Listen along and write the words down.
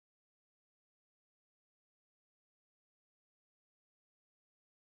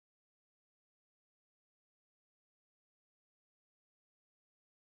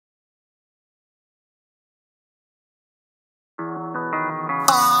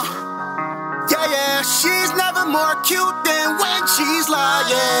She's never more cute than when she's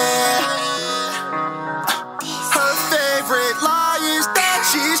lying. Her favorite lie is that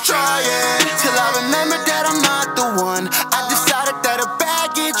she's trying. Till I remember that I'm not the one. I decided that her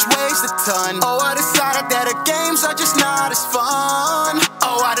baggage weighs a ton. Oh, I decided that her games are just not as fun.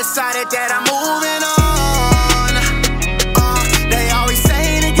 Oh, I decided that I'm moving on. They always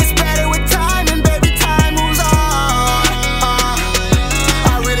say it gets better with time, and baby, time moves on.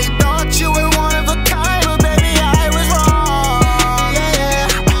 I really thought you were one of a kind, but baby, I was wrong. Yeah,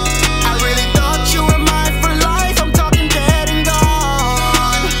 I really thought you were mine for life. I'm talking dead and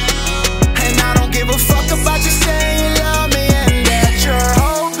gone. And I don't give a fuck about you saying you love me and that you're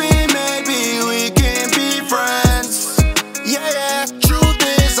hoping maybe we can be friends. Yeah, truth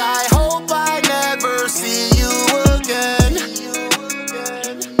is I hope I never see you again.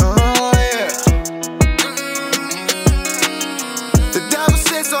 Oh yeah. The devil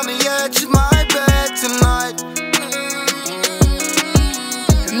sits on the edge of my bed tonight,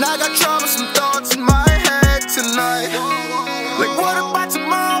 and I got troublesome thoughts in my head tonight. Like, what about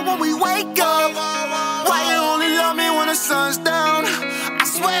tomorrow when we wake up? Why you only love me when the sun's down? I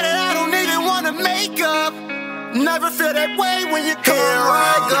swear that I don't even wanna make up. Never feel that way when you come Here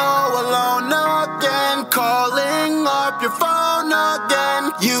around. I go alone again, calling up your phone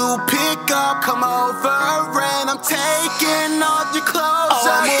again. You pick up, come over, and I'm taking off your clothes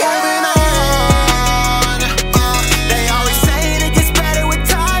again. They always say it gets better with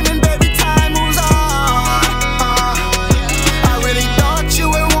time, and baby, time moves on. I really thought you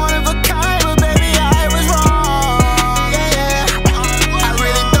were one of a kind, but baby, I was wrong. Yeah, I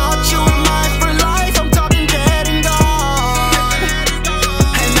really thought you were mine for life. I'm talking dead and gone.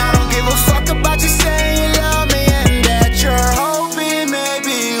 And I don't give a fuck about you saying you love me and that you're hoping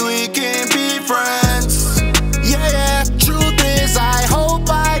maybe we can be friends. Yeah, truth is I hope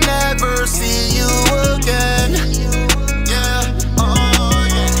I never see you again. Yeah, oh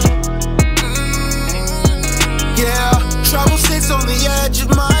yeah. Yeah, trouble sits on the edge of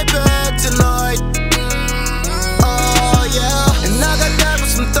my bed tonight. Oh yeah, and I got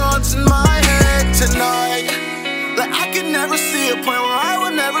some thoughts in my head tonight. Like, I could never see a point where I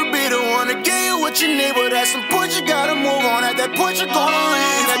would never be the one to give you what you need, but at some point you gotta move on. At that point you're gonna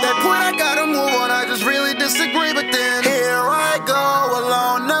leave. At that point I gotta move on. I just really disagree, but then here I go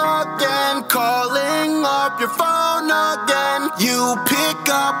alone again, calling up your phone again. You pick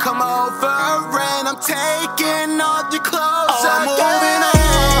up, come over, and I'm taking off your clothes again. Moving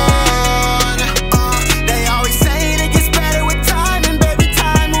on. They always say it gets better with time, and baby,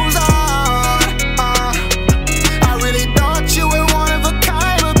 time moves on. I really thought you were one of a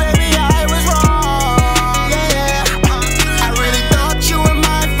kind, but baby, I was wrong. Yeah, I really thought you were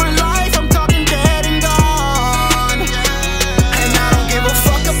mine for life. I'm talking dead and gone. And I don't give a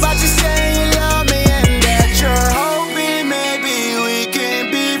fuck about you saying you love me and that you're hoping maybe we can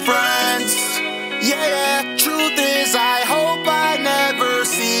be friends. Yeah, truth is I